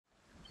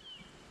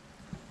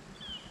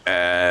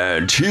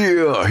And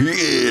here he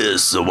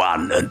is, the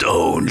one and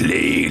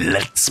only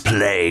Let's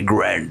Play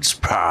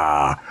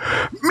Grandpa,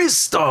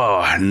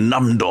 Mr.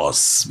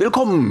 NumDos.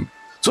 Willkommen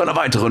zu einer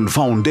weiteren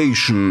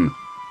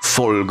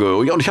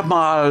Foundation-Folge. Ja, und ich habe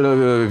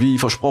mal, wie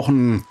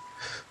versprochen,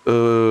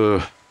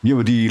 mir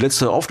die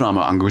letzte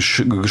Aufnahme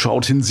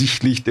angeschaut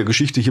hinsichtlich der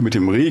Geschichte hier mit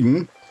dem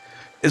Regen.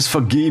 Es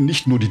vergehen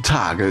nicht nur die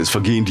Tage, es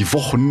vergehen die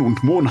Wochen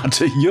und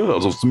Monate hier,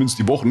 also zumindest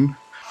die Wochen,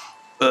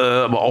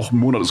 aber auch ein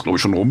Monat ist, glaube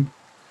ich, schon rum.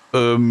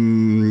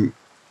 Ohne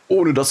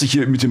dass sich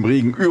hier mit dem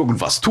Regen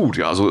irgendwas tut,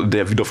 ja, also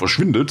der wieder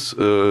verschwindet.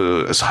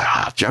 Es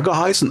hat ja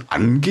geheißen,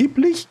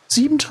 angeblich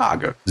 7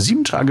 Tage.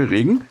 7 Tage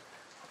Regen.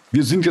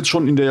 Wir sind jetzt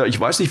schon in der, ich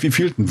weiß nicht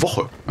wievielten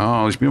Woche.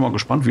 Ja, ich bin mal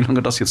gespannt, wie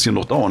lange das jetzt hier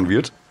noch dauern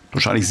wird.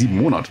 Wahrscheinlich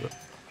 7 Monate.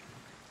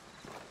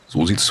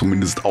 So sieht es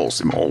zumindest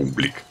aus im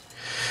Augenblick.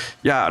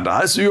 Ja,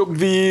 da ist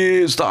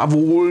da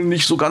wohl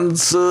nicht so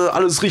ganz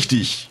alles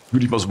richtig,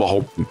 würde ich mal so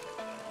behaupten.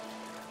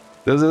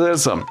 Sehr, sehr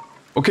seltsam.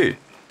 Okay.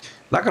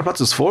 Lagerplatz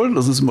ist voll,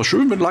 das ist immer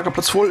schön, wenn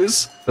Lagerplatz voll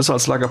ist. Besser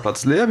als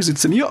Lagerplatz leer. Wie sieht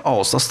es denn hier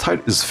aus? Das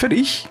Teil ist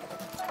fertig.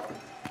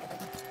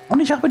 Und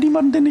ich habe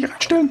niemanden, den ich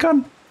reinstellen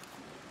kann.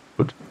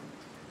 Gut.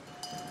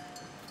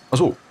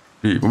 Achso.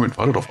 Nee, Moment,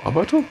 wartet auf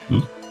Arbeiter?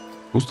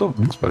 Kloster,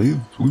 links bei dir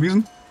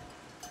zugewiesen.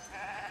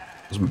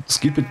 Also,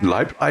 es geht mit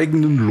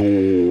Leibeigenen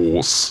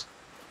los.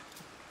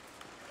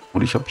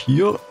 Und ich habe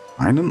hier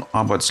einen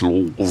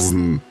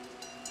Arbeitslosen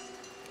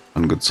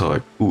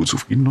angezeigt. Oh,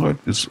 Zufriedenheit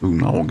ist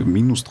genau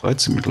minus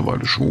 13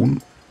 mittlerweile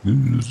schon.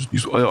 Das ist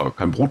nicht so, ja,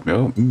 kein Brot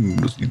mehr.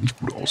 Das sieht nicht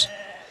gut aus.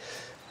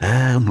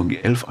 Nur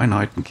 11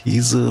 Einheiten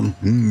Käse.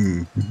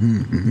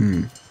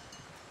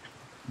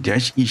 Der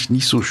ist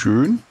nicht so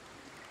schön.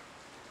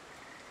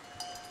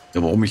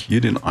 Ja, warum ich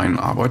hier den einen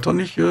Arbeiter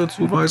nicht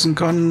zuweisen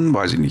kann,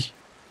 weiß ich nicht.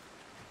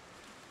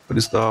 Was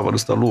ist da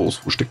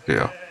los? Wo steckt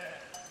der?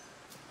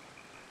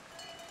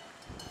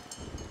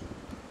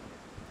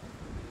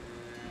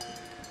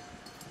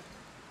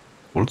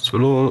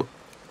 Holzfäller,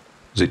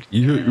 seht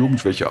ihr hier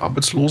irgendwelche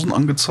Arbeitslosen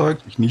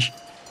angezeigt? Ich nicht.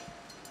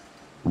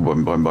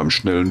 Beim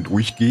schnellen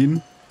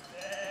Durchgehen.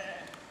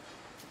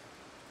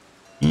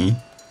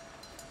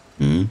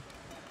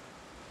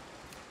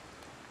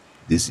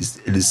 Das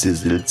ist alles sehr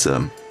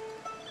seltsam.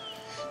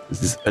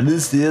 Das ist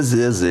alles sehr,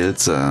 sehr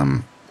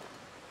seltsam.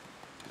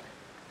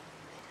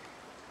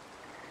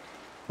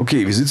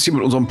 Okay, wie sieht es hier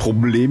mit unserem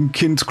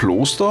Problemkind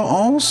Kloster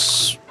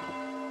aus?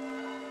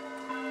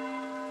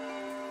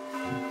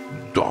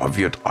 Da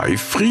wird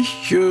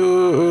eifrig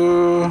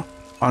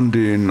an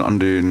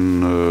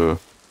den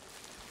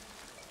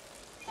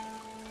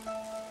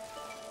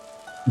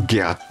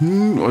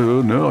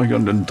Gärten,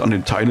 an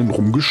den Teilen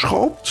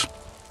rumgeschraubt.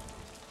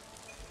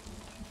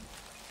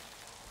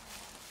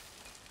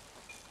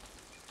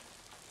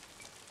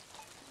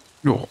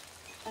 Ja.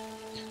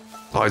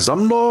 3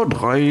 Sammler,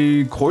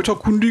 3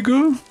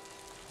 Kräuterkundige,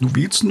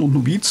 Novizen und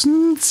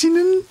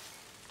Novizenzinnen.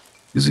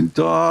 Wir sind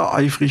da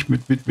eifrig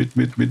mit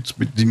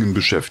Dingen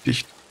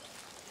beschäftigt.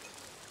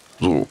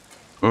 So.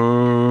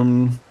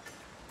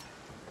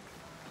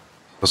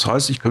 Das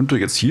heißt, ich könnte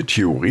jetzt hier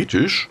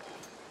theoretisch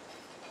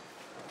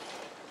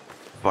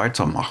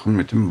weitermachen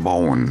mit dem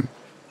Bauen.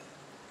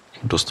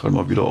 Und das Teil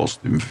mal wieder aus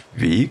dem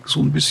Weg,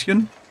 so ein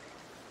bisschen.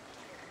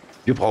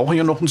 Wir brauchen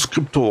ja noch ein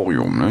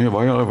Skriptorium. Ne? Hier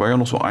war ja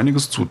noch so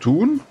einiges zu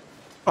tun.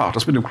 Ach,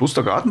 das mit dem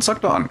Klostergarten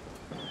zeigt er an.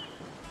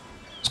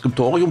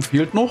 Skriptorium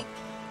fehlt noch.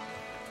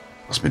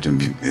 Was mit dem,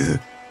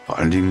 vor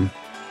allen Dingen,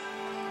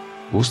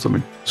 Kloster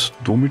mit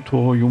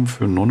Dormitorium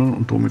für Nonnen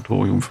und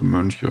Dormitorium für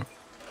Mönche.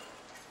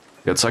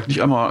 Er zeigt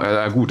nicht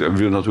einmal, gut, er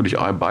will natürlich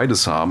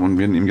beides haben und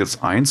wenn ihm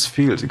jetzt eins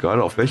fehlt,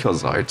 egal auf welcher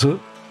Seite,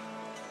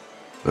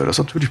 das ist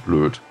natürlich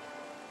blöd.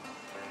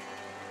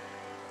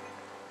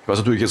 Ich weiß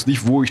natürlich jetzt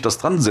nicht, wo ich das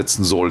dran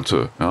setzen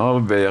sollte.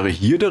 Ja, wäre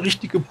hier der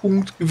richtige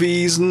Punkt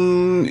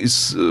gewesen?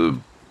 Ist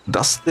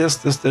das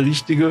der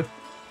richtige?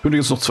 Ich könnte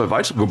jetzt noch 2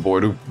 weitere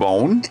Gebäude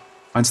bauen.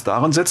 Eins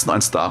daran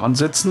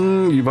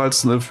setzen,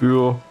 jeweils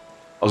für,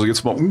 also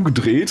jetzt mal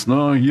umgedreht,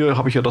 ne, hier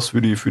habe ich ja das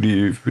für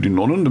die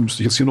Nonnen, dann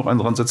müsste ich jetzt hier noch einen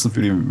dran setzen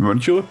für die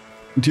Mönche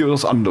und hier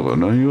das andere,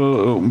 ne, hier,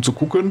 um zu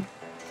gucken,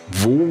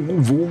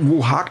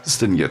 wo hakt es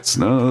denn jetzt,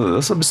 ne,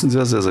 das ist ein bisschen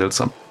sehr, sehr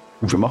seltsam.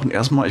 Gut, ich gucke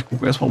erstmal,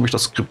 ob ich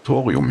das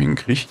Skriptorium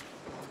hinkriege.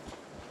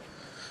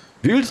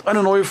 Wählt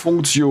eine neue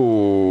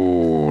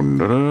Funktion,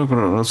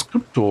 das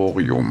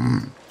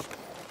Skriptorium.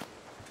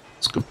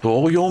 Was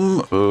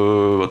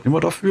nehmen wir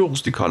dafür?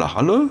 Rustikale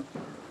Halle.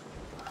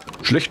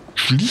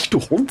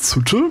 Schlichte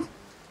Holzhütte.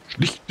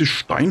 Schlichte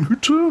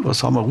Steinhütte.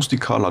 Was haben wir?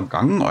 Rustikaler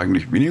Gang,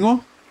 eigentlich weniger.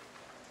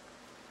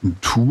 Ein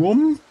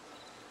Turm.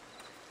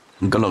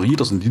 Eine Galerie,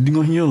 das sind die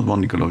Dinger hier. Das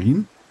waren die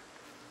Galerien.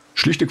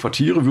 Schlichte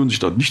Quartiere würden sich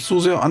da nicht so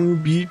sehr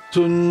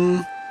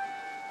anbieten.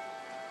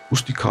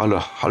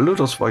 Rustikale Halle,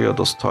 das war ja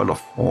das Teil da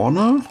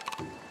vorne.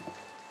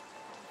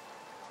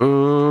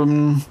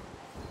 Eine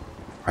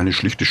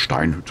schlichte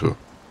Steinhütte.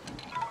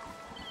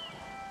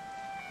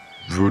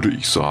 Würde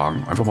ich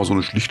sagen. Einfach mal so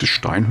eine schlichte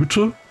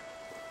Steinhütte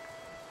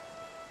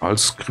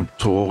als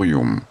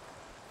Skriptorium.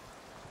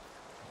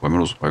 Weil mir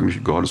das eigentlich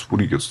egal ist, wo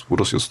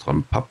das jetzt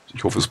dran pappt.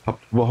 Ich hoffe, es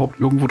pappt überhaupt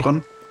irgendwo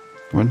dran.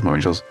 Moment mal, wenn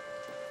ich das...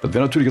 Das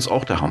wäre natürlich jetzt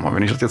auch der Hammer.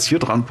 Wenn ich das jetzt hier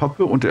dran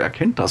pappe und der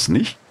erkennt das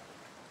nicht,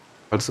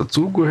 als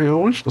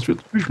dazugehörig, das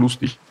wird natürlich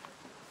lustig.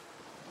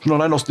 Schon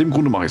allein aus dem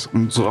Grunde mache ich es,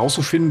 um so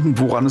rauszufinden,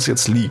 woran es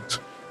jetzt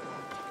liegt.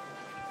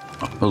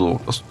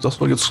 Also, das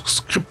soll jetzt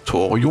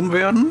Skriptorium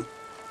werden.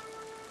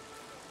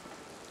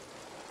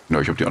 Ja,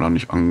 ich habe die anderen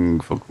nicht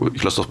anvergrößert.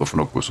 Ich lasse das mal von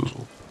der Größe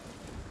so.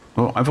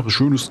 Ja, einfaches,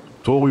 schönes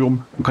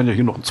Skriptorium. Man kann ja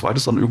hier noch ein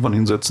zweites dann irgendwann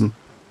hinsetzen.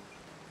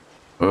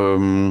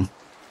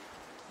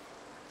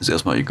 Ist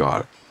erstmal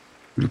egal,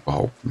 würde ich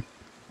behaupten.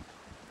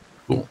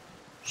 So,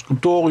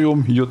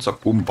 Skriptorium, hier, zack,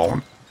 bumm,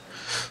 bauen.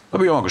 Da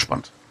bin ich auch mal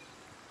gespannt.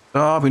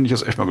 Da bin ich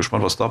jetzt echt mal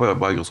gespannt, was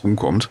dabei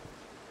rumkommt.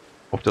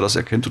 Ob der das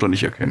erkennt oder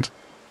nicht erkennt.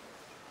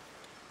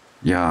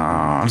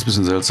 Ja, alles ein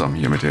bisschen seltsam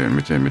hier mit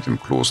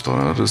dem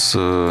Kloster. Das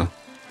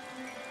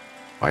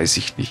weiß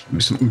ich nicht. Ein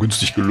bisschen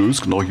ungünstig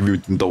gelöst, genau wie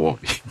mit dem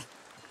Dauerregen.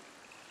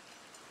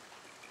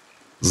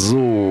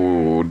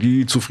 So,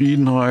 die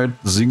Zufriedenheit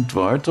sinkt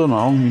weiter.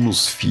 Nahrung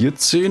minus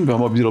 14. Wir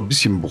haben aber wieder ein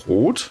bisschen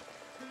Brot.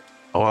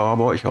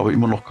 Aber ich habe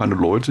immer noch keine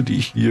Leute, die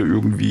ich hier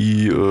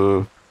irgendwie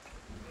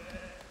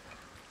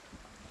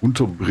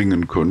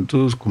unterbringen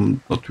könnte. Es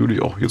kommt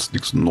natürlich auch jetzt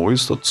nichts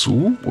Neues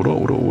dazu.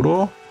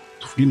 Oder.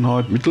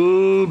 Zufriedenheit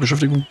mittel,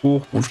 Beschäftigung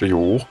hoch, Wohnfläche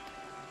hoch.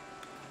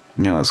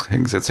 Ja, jetzt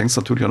hängt es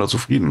natürlich an der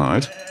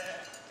Zufriedenheit.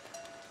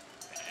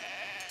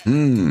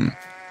 Mal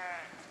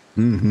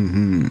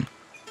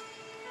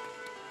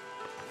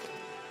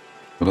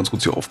ganz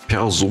kurz hier auf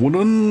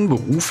Personen,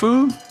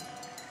 Berufe.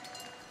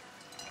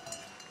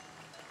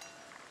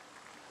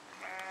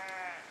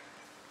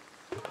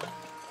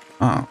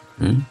 Ah,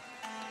 okay.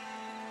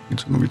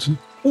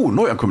 Oh,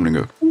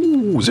 Neuankömmlinge.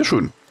 Sehr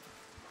schön.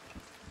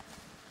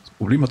 Das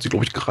Problem hat sich,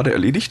 glaube ich, gerade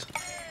erledigt.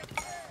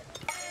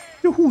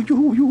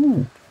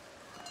 Juhu.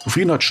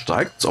 Zufriedenheit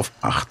steigt auf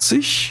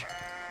 80.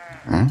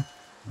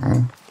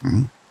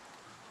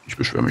 Ich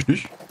beschwere mich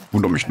nicht.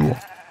 Wundere mich nur.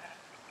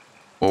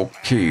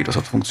 Okay, das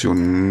hat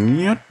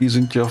funktioniert. Die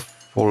sind ja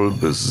voll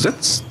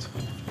besetzt.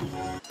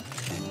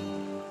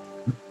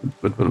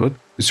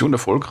 Mission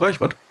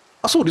erfolgreich. Was?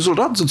 Achso, die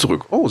Soldaten sind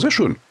zurück. Oh, sehr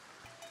schön.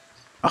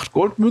 8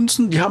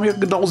 Goldmünzen, die haben ja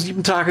genau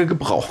 7 Tage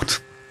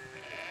gebraucht.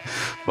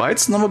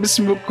 Weizen haben wir ein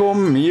bisschen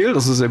bekommen. Mehl,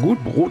 das ist sehr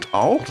gut. Brot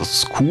auch, das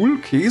ist cool.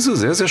 Käse,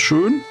 sehr, sehr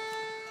schön.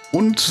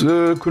 Und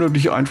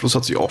königlicher Einfluss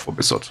hat sich auch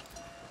verbessert.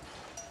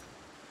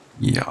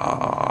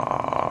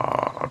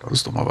 Ja, das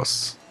ist doch mal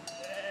was.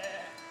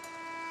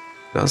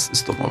 Das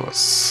ist doch mal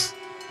was.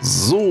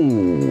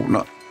 So,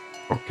 na,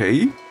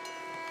 okay.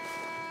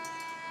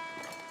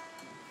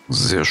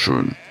 Sehr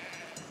schön.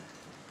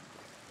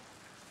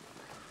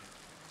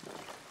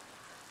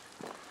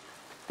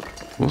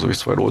 So habe ich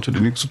 2 Leute, die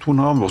nichts zu tun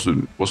haben,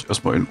 was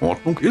erstmal in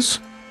Ordnung ist.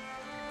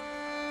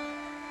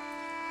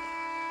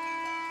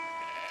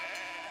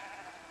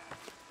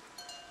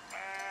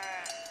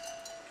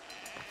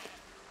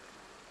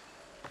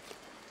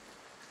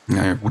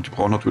 Naja gut, die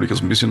brauchen natürlich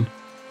jetzt ein bisschen,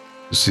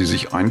 bis sie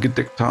sich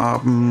eingedeckt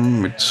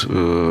haben mit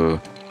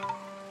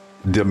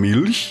der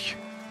Milch.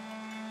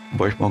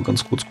 Wobei ich mal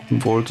ganz kurz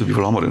gucken wollte, wie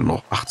viel haben wir denn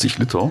noch? 80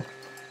 Liter.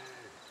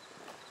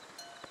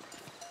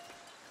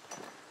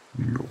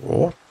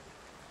 Ja.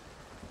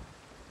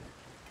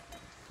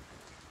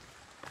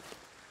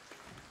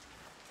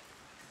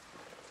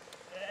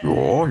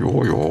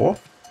 Ja.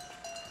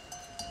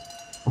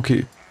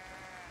 Okay.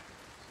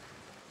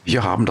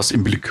 Wir haben das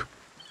im Blick.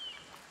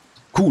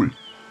 Cool.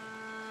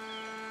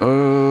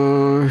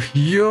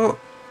 Hier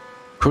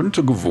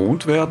könnte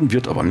gewohnt werden,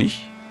 wird aber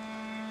nicht.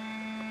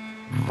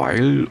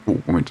 Weil... Oh,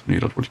 Moment. Nee,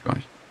 das wollte ich gar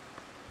nicht.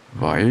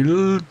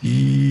 Weil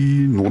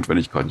die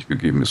Notwendigkeit nicht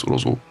gegeben ist oder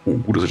so. Oh,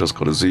 gut, dass ich das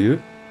gerade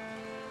sehe.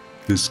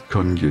 Das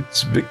kann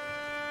jetzt weg.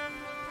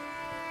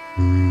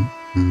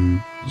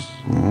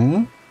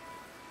 So.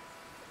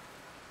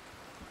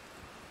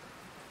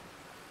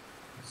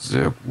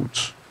 Sehr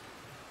gut.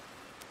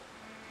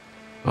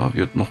 Da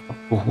wird noch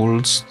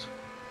abgeholzt.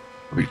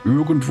 Habe ich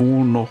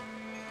irgendwo noch...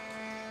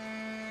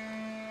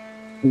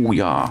 Oh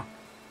ja.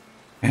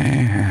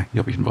 Hier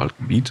habe ich ein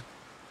Waldgebiet.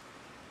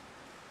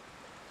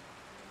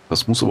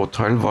 Das muss aber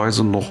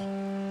teilweise noch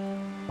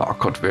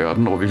beackert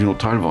werden. Aber wirklich nur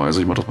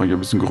teilweise. Ich mache das mal hier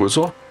ein bisschen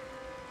größer.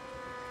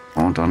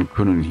 Und dann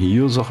können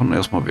hier Sachen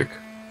erstmal weg.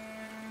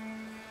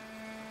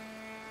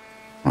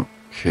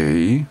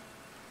 Okay.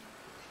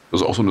 Das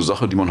ist auch so eine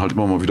Sache, die man halt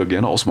immer mal wieder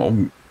gerne aus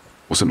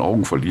den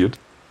Augen verliert.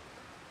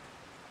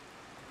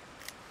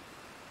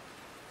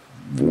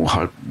 Wo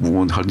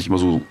man halt nicht immer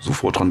so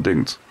sofort dran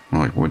denkt.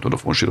 Na, im Moment,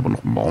 davor steht aber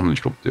noch ein Baum.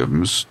 Ich glaube, der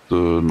müsste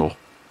noch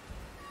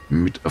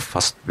mit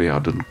erfasst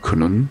werden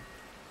können.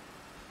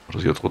 Das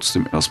ist ja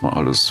trotzdem erstmal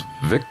alles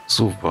weg,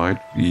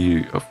 soweit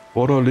wie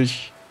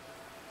erforderlich.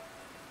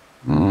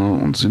 Ja,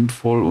 und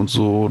sinnvoll und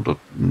so. Das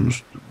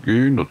müsste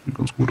gehen, das sieht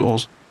ganz gut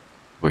aus.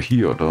 Aber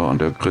hier, da an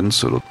der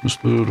Grenze, da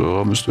müssten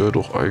die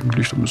doch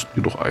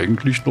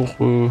eigentlich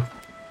noch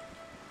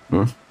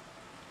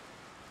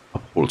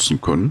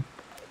abholzen können.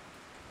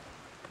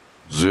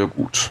 Sehr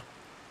gut.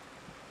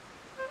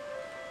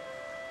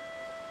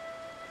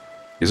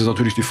 Jetzt ist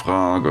natürlich die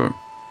Frage,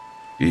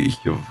 gehe ich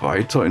hier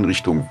weiter in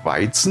Richtung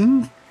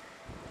Weizen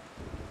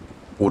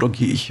Oder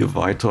gehe ich hier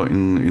weiter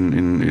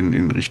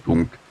in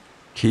Richtung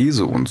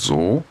Käse und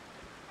so?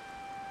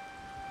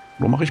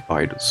 Oder mache ich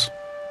beides?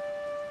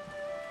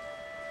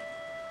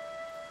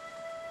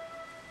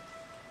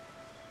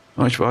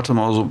 Ja, ich warte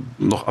mal so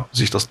noch ab,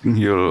 bis ich das Ding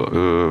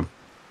hier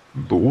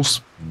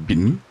los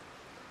bin.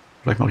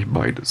 Vielleicht mache ich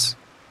beides.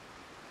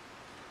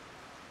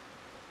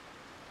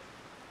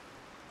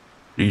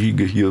 Ich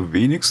kriege hier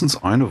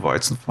wenigstens eine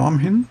Weizenfarm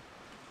hin.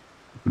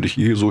 Würde ich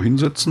hier so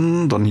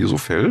hinsetzen, dann hier so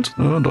Feld,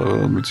 ne,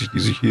 damit die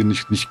sich hier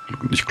nicht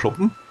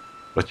kloppen.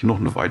 Vielleicht hier noch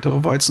eine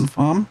weitere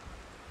Weizenfarm.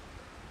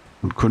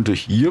 Und könnte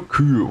hier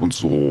Kühe und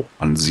so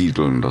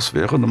ansiedeln. Das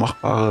wäre eine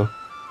machbare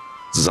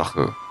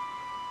Sache.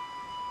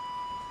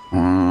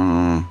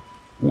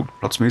 Gut,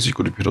 platzmäßig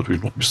könnte ich mich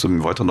natürlich noch ein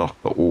bisschen weiter nach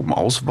da oben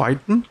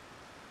ausweiten.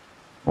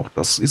 Auch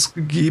das ist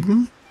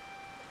gegeben.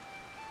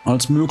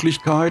 Als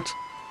Möglichkeit.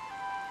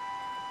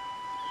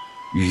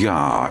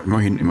 Ja,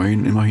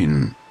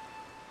 immerhin.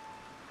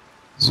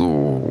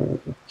 So,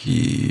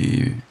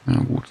 okay. Ja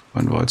gut,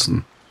 kein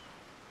Weizen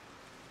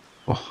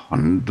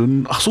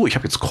vorhanden. Ach so, ich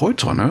habe jetzt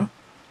Kräuter, ne?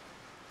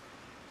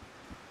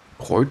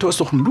 Kräuter ist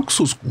doch ein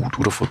Luxusgut,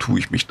 oder vertue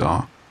ich mich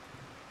da?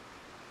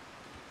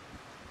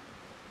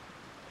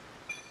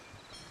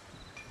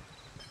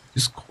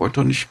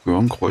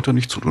 Gehören Kräuter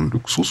nicht zu den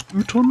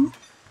Luxusgütern?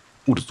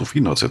 Oh, das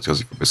Sophien hat jetzt ja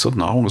sich verbessert.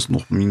 Nahrung ist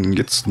noch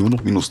jetzt nur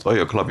noch -3.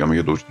 Ja klar, wir haben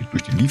ja durch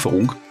die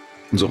Lieferung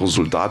unserer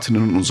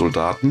Soldatinnen und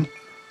Soldaten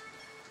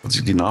hat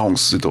sich die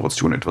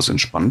Nahrungssituation etwas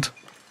entspannt.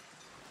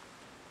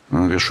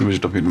 Wäre schön, wenn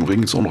ich das mit dem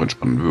Regen jetzt auch noch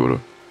entspannen würde.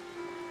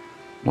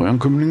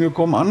 Neuankömmlinge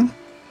kommen an.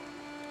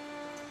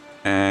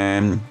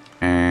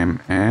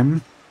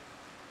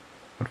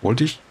 Was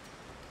wollte ich?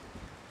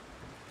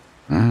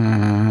 Ich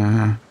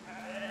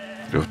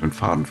habe den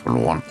Faden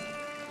verloren.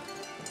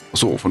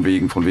 Achso, von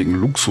wegen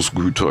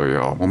Luxusgüter,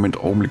 ja.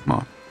 Augenblick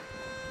mal.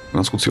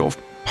 Ganz kurz hier auf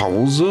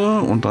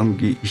Pause und dann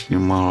gehe ich hier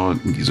mal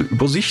in diese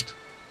Übersicht.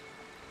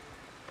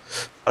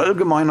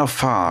 Allgemeiner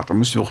Pfad. Da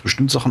müsst ihr auch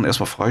bestimmt Sachen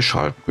erstmal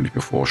freischalten, könnte ich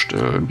mir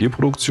vorstellen.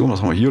 Bierproduktion,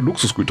 was haben wir hier?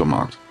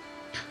 Luxusgütermarkt.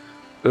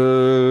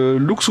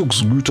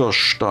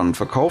 Luxusgüterstand.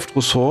 Verkauft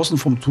Ressourcen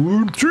vom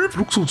Typ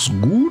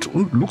Luxusgut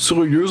und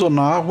luxuriöser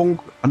Nahrung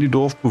an die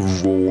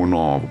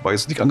Dorfbewohner. Wobei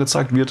es nicht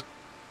angezeigt wird,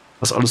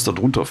 was alles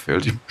darunter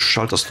fällt. Ich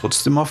schalte das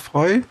trotzdem mal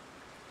frei.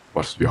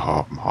 Was wir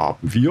haben, haben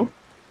wir.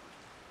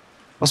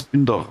 Was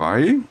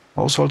Binderei,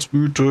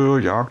 Haushaltsgüter,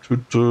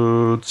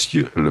 Jagdhütte,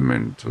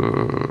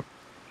 Zierelemente.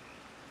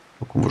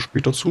 Da kommen wir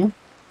später zu.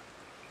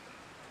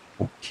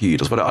 Okay,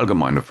 das war der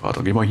allgemeine Pfad.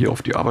 Dann gehen wir hier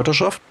auf die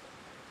Arbeiterschaft.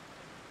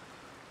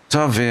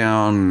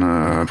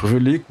 Taverne,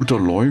 Privileg, guter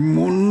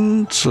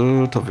Leumund,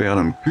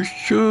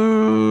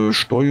 Tavernenküche,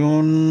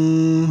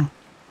 Steuern. Muss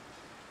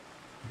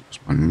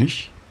man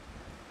nicht.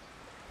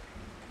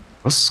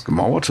 Was?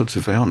 Gemauerte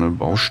Taverne,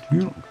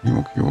 Baustil.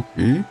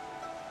 Okay.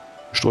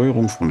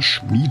 Steuerung von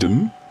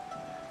Schmieden.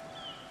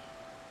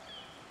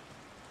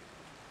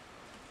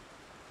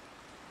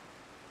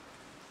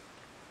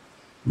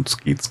 Uns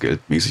geht's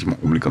geldmäßig im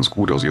Augenblick ganz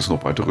gut. Also jetzt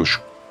noch weitere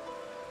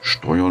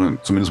Steuern.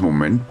 Zumindest im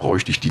Moment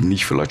bräuchte ich die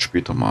nicht. Vielleicht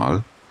später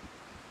mal.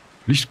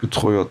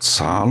 Pflichtgetreuer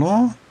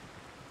Zahler.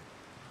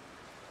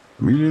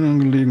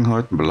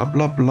 Familienangelegenheiten, bla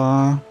bla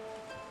bla.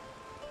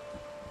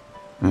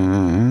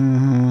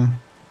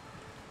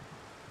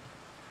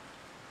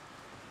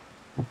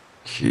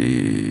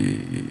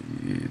 Okay,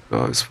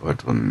 da ist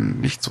weiter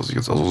nichts, was ich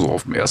jetzt, also so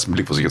auf den ersten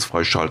Blick, was ich jetzt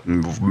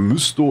freischalten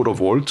müsste oder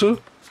wollte.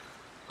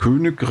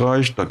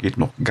 Königreich, da geht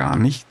noch gar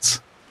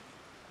nichts.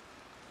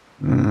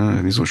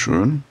 Nicht so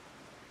schön.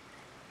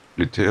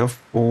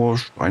 Militärfort,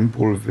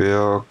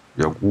 Steinbollwerk,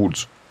 ja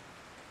gut.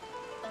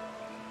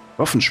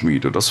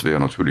 Waffenschmiede, das wäre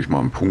natürlich mal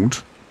ein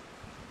Punkt.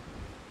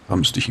 Da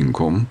müsste ich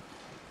hinkommen.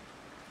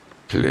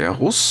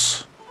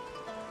 Klerus,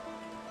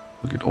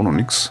 da geht auch noch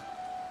nichts.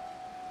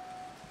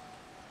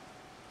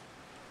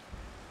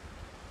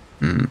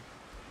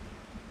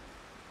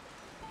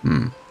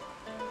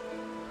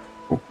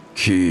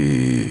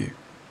 Okay.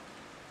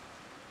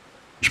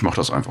 Ich mache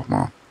das einfach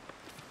mal.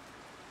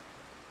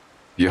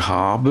 Wir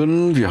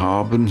haben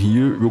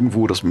hier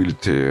irgendwo das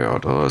Militär.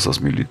 Da ist das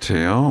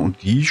Militär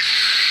und die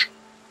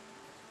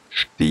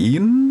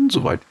stehen,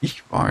 soweit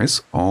ich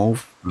weiß,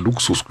 auf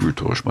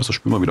Luxusgüter. Ich schmeiß das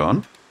Spiel mal wieder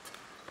an.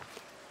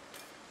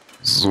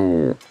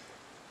 So.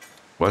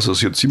 Ich weiß, das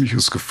ist hier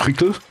ziemliches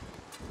Gefrickel.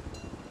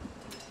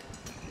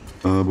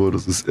 Aber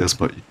das ist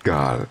erstmal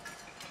egal.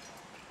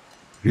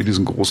 Hier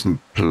diesen großen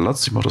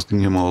Platz. Ich mache das Ding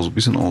hier mal so ein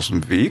bisschen aus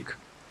dem Weg.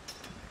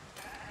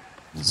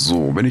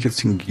 So, wenn ich jetzt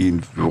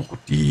hingehen würde,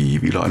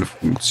 wieder eine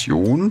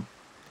Funktion.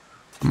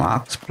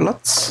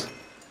 Marktplatz.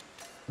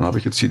 Dann habe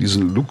ich jetzt hier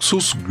diesen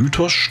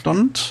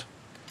Luxusgüterstand.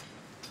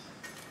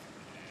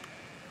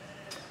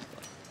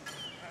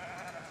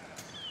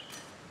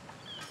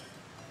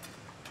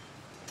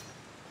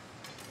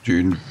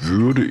 Den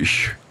würde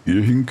ich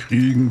hier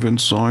hinkriegen, wenn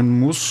es sein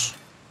muss.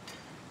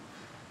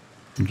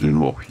 Und den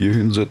wir auch hier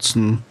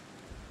hinsetzen.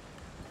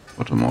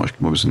 Warte mal, ich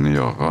gehe mal ein bisschen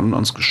näher ran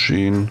ans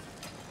Geschehen.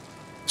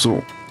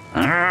 So.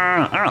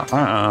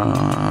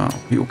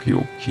 Okay.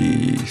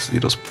 Ich sehe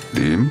das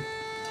Problem.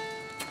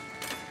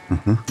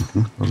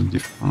 Da sind die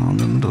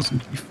Fahnen, da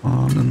sind die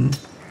Fahnen.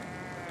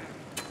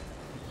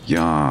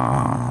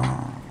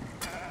 Ja.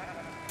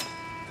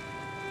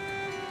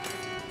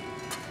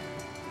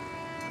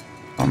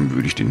 Dann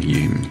würde ich den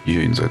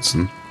hier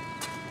hinsetzen.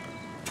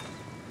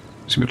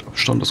 Bisschen mit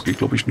Abstand, das geht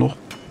glaube ich noch.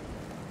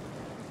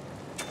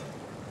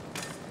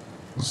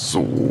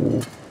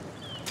 So.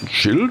 Ein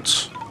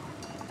Schild.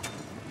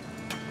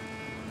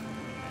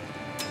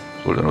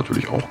 Soll er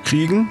natürlich auch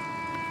kriegen.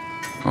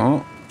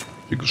 Ja,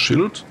 dickes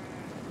Schild.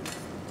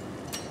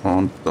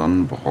 Und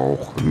dann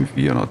brauchen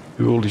wir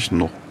natürlich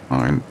noch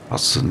ein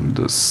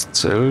passendes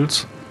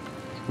Zelt.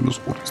 Schönes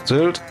rotes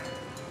Zelt.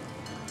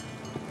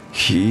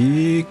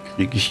 Okay,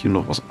 kriege ich hier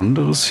noch was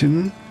anderes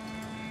hin?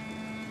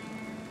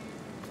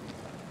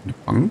 Eine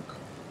Bank.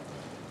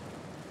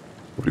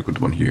 Oder die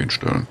könnte man hier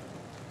hinstellen.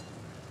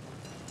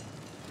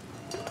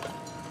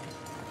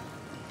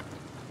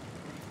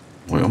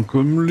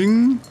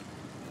 Neuankömmling.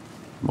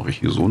 Mache ich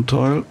hier so ein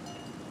Teil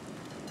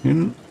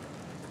hin.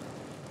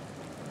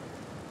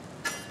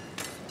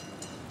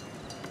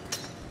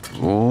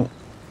 So.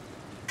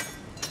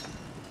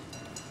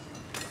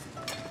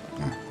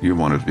 Hier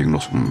meinetwegen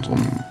noch so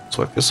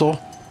zwei Fässer.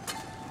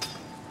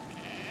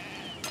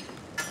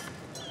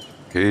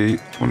 Okay,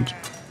 und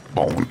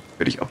bauen.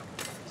 Fertig ab.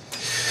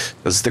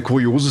 Das ist der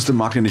kurioseste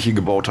Markt, den ich hier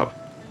gebaut habe.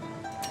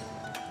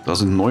 Da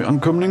sind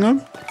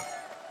Neuankömmlinge.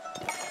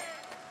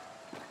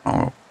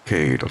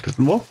 Okay, das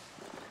hätten wir.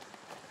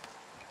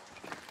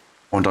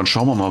 Und dann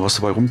schauen wir mal, was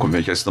dabei rumkommt.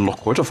 Wenn ich jetzt dann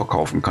noch Kräuter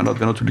verkaufen kann, das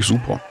wäre natürlich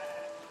super.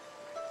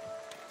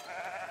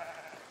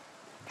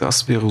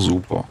 Das wäre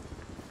super.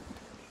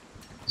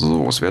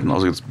 So, es werden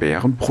also jetzt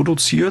Beeren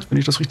produziert, wenn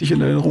ich das richtig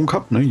in Erinnerung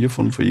habe. Ne? Hier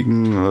von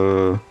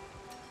wegen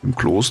im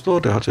Kloster.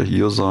 Der hat ja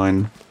hier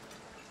sein...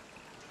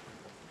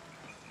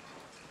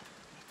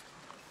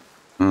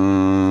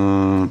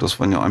 das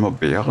waren ja einmal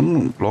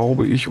Beeren,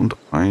 glaube ich, und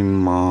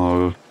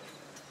einmal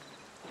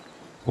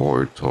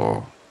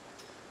Kräuter.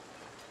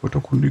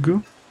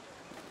 Kräuterkundige.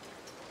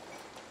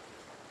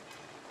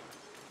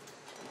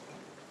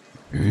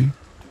 Okay.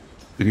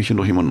 Kriege ich hier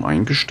noch jemanden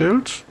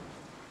eingestellt?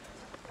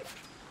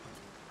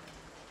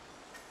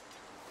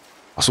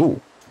 Ach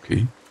so,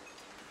 okay.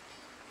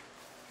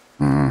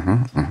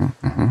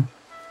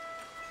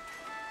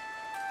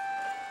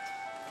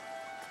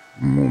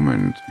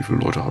 Moment, wie viele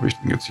Leute habe ich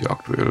denn jetzt hier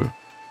aktuell?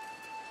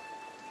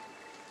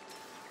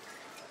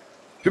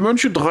 4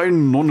 Mönche, 3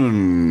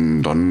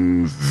 Nonnen.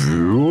 Dann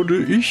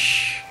würde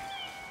ich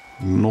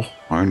noch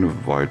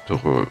eine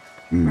weitere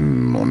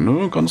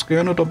Nonne ganz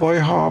gerne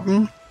dabei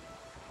haben.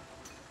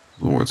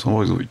 So, jetzt haben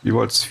wir so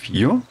jeweils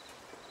 4.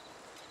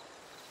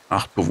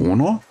 8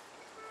 Bewohner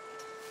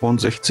von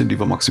 16, die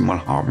wir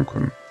maximal haben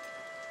können.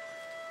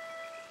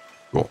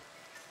 Ja,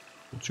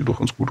 das sieht doch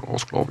ganz gut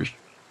aus, glaube ich.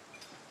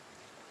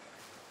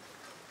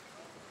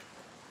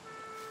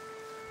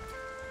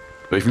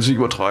 Ich will es nicht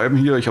übertreiben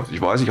hier. Ich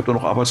weiß, ich habe da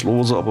noch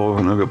Arbeitslose,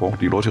 aber ne, wir brauchen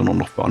die Leute ja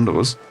noch für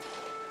anderes.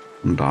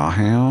 Von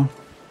daher...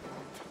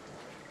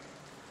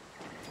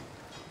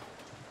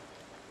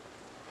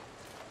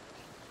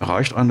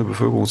 Erreicht eine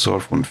Bevölkerungszahl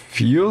von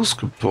 4.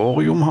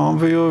 Skriptorium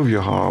haben wir.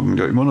 Wir haben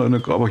ja immer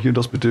eine, aber hier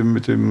das mit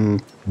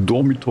dem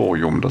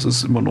Dormitorium, das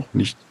ist immer noch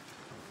nicht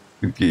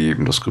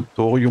gegeben. Das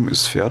Skriptorium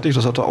ist fertig,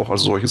 das hat er auch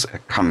als solches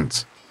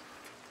erkannt.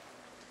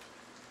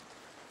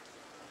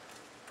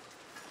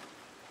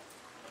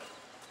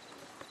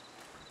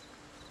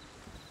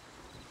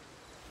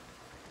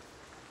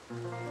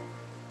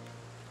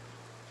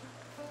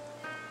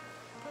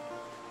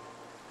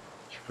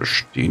 Ich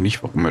verstehe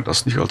nicht, warum er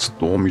das nicht als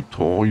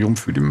Dormitorium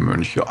für die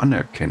Mönche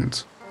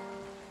anerkennt.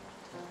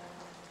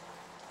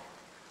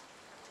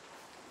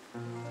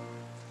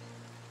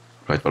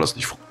 Vielleicht, weil das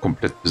nicht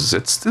komplett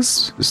besetzt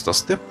ist? Ist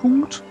das der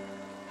Punkt?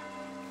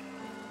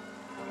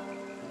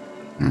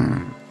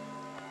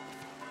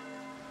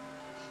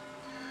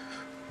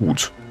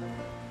 Gut.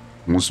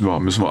 Müssen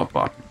wir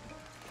abwarten.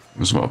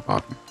 Müssen wir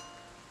abwarten.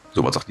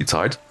 So, was sagt die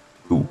Zeit?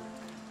 So.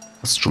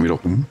 Das ist schon wieder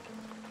rum.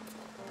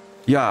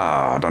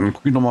 Ja, dann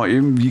gucke ich nochmal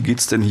eben, wie geht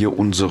es denn hier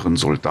unseren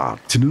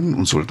Soldatinnen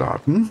und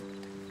Soldaten?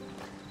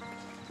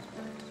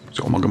 Muss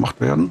ja auch mal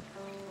gemacht werden.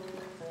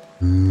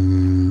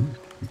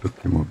 Ich das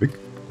hier mal weg.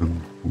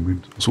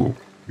 Moment. So,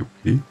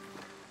 okay.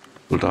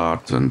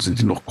 Soldaten, sind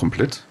die noch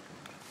komplett?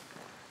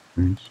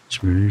 1,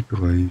 2,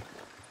 3,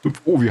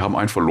 5. Oh, wir haben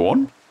einen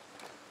verloren.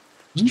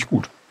 Das ist nicht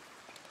gut.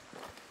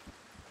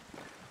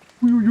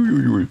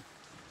 Uiuiuiui.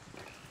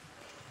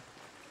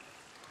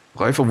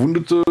 3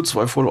 Verwundete,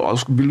 2 voll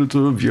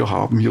Ausgebildete. Wir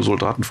haben hier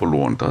Soldaten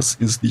verloren. Das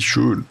ist nicht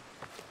schön.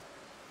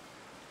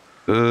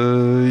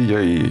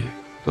 Yay.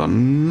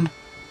 Dann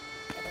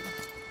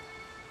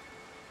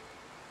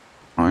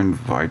einen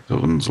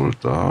weiteren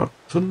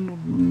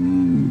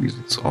Soldaten. Wie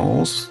sieht's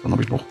aus? Dann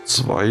habe ich noch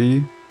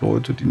 2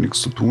 Leute, die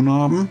nichts zu tun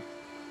haben.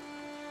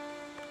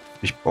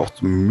 Ich brauche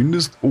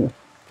zumindest... Oh,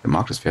 der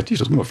Markt ist fertig.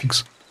 Das ist immer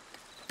fix.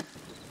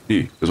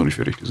 Nee, der ist noch nicht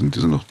fertig. Die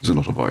sind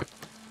noch dabei.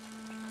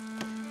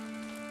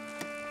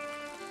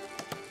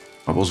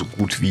 Aber so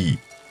gut wie.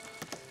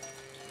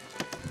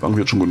 Bank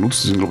wird schon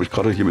benutzt. Sie sind, glaube ich,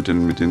 gerade hier mit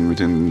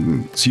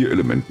den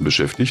Zierelementen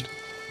beschäftigt.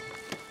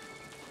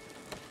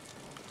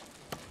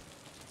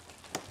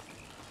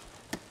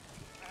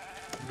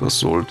 Das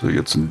sollte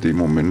jetzt in dem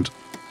Moment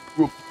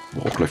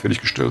auch gleich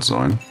fertiggestellt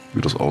sein,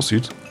 wie das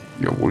aussieht.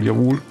 Jawohl,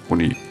 jawohl. Oh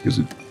nee,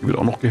 hier wird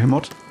auch noch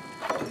gehämmert.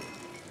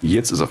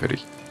 Jetzt ist er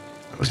fertig.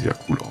 Das sieht ja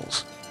cool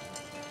aus.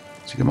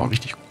 Sieht ja mal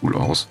richtig cool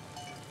aus.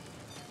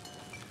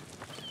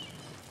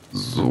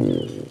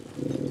 So.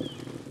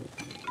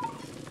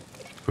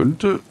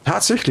 Könnte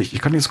tatsächlich,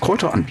 ich kann jetzt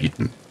Kräuter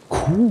anbieten.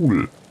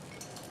 Cool.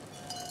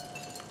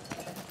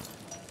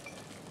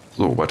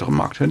 So, weitere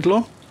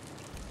Markthändler.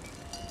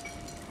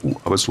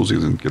 Arbeitslose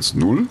sind jetzt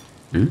 0.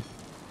 Okay.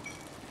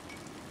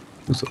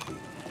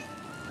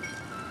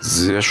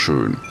 Sehr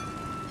schön.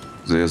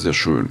 Sehr, sehr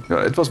schön.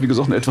 Ja, etwas, wie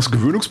gesagt, ein etwas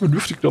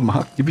gewöhnungsbedürftiger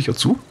Markt, gebe ich ja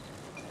zu.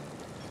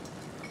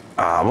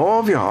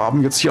 Aber wir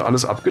haben jetzt hier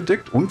alles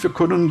abgedeckt und wir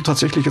können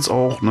tatsächlich jetzt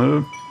auch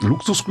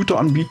Luxusgüter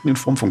anbieten in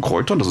Form von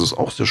Kräutern. Das ist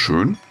auch sehr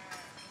schön.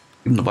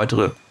 Eine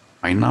weitere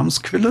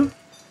Einnahmensquelle.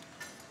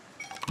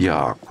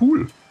 Ja,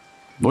 cool.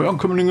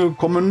 Neuankömmlinge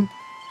kommen.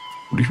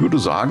 Und ich würde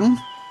sagen,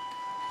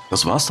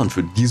 das war's dann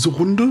für diese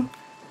Runde.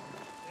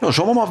 Ja,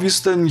 schauen wir mal, wie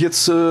es denn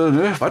jetzt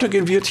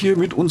weitergehen wird hier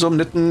mit unserem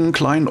netten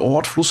kleinen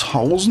Ort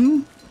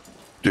Flusshausen,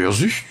 der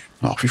sich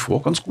nach wie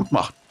vor ganz gut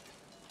macht.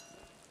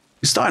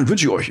 Bis dahin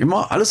wünsche ich euch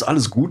immer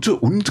alles Gute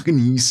und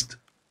genießt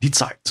die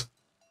Zeit.